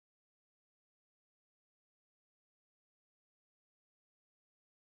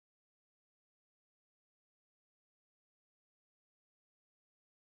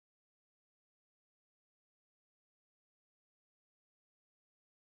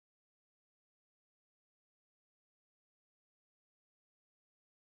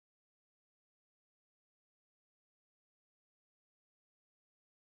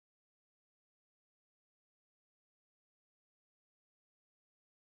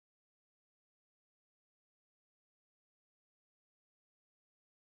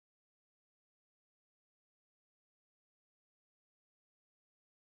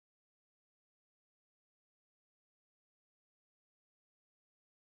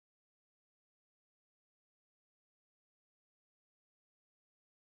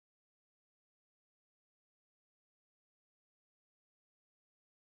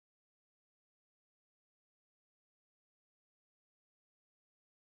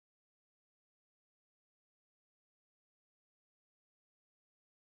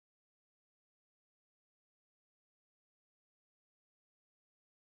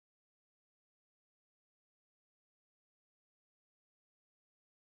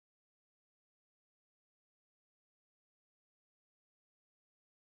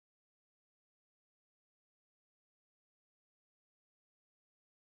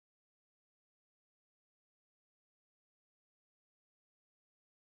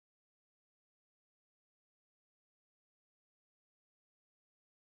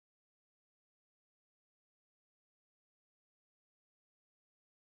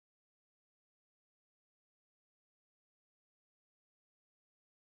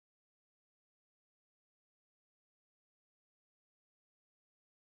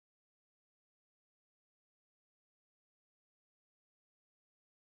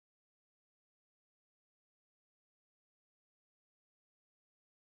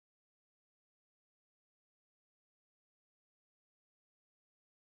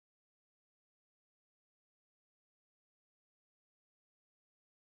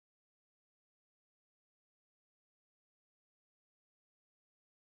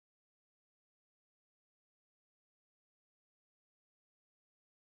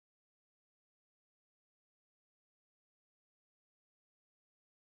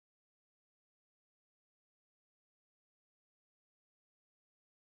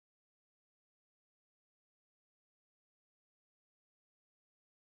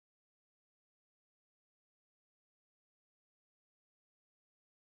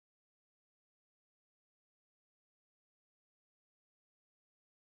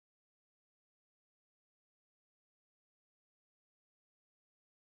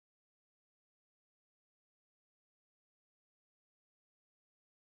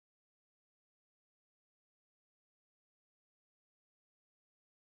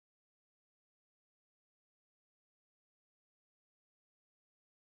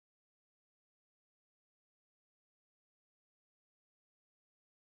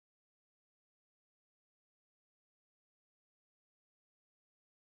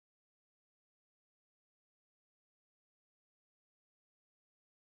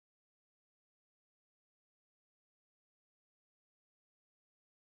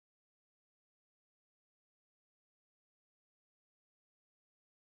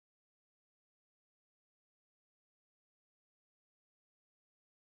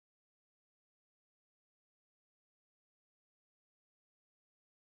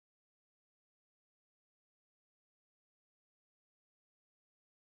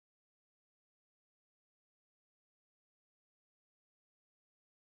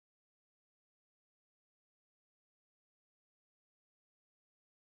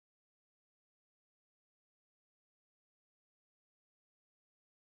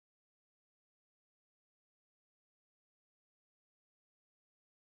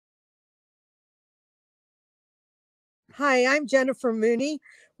Hi, I'm Jennifer Mooney.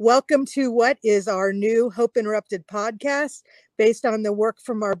 Welcome to what is our new Hope Interrupted podcast based on the work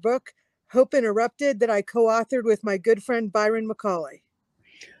from our book, Hope Interrupted, that I co-authored with my good friend Byron McCauley.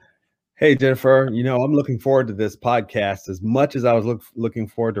 Hey, Jennifer, I'm looking forward to this podcast as much as I was looking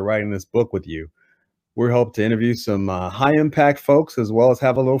forward to writing this book with you. We hope to interview some high impact folks as well as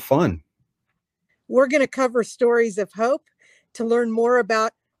have a little fun. We're going to cover stories of hope. To learn more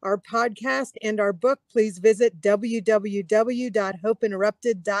about our podcast and our book, please visit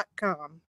www.hopeinterrupted.com.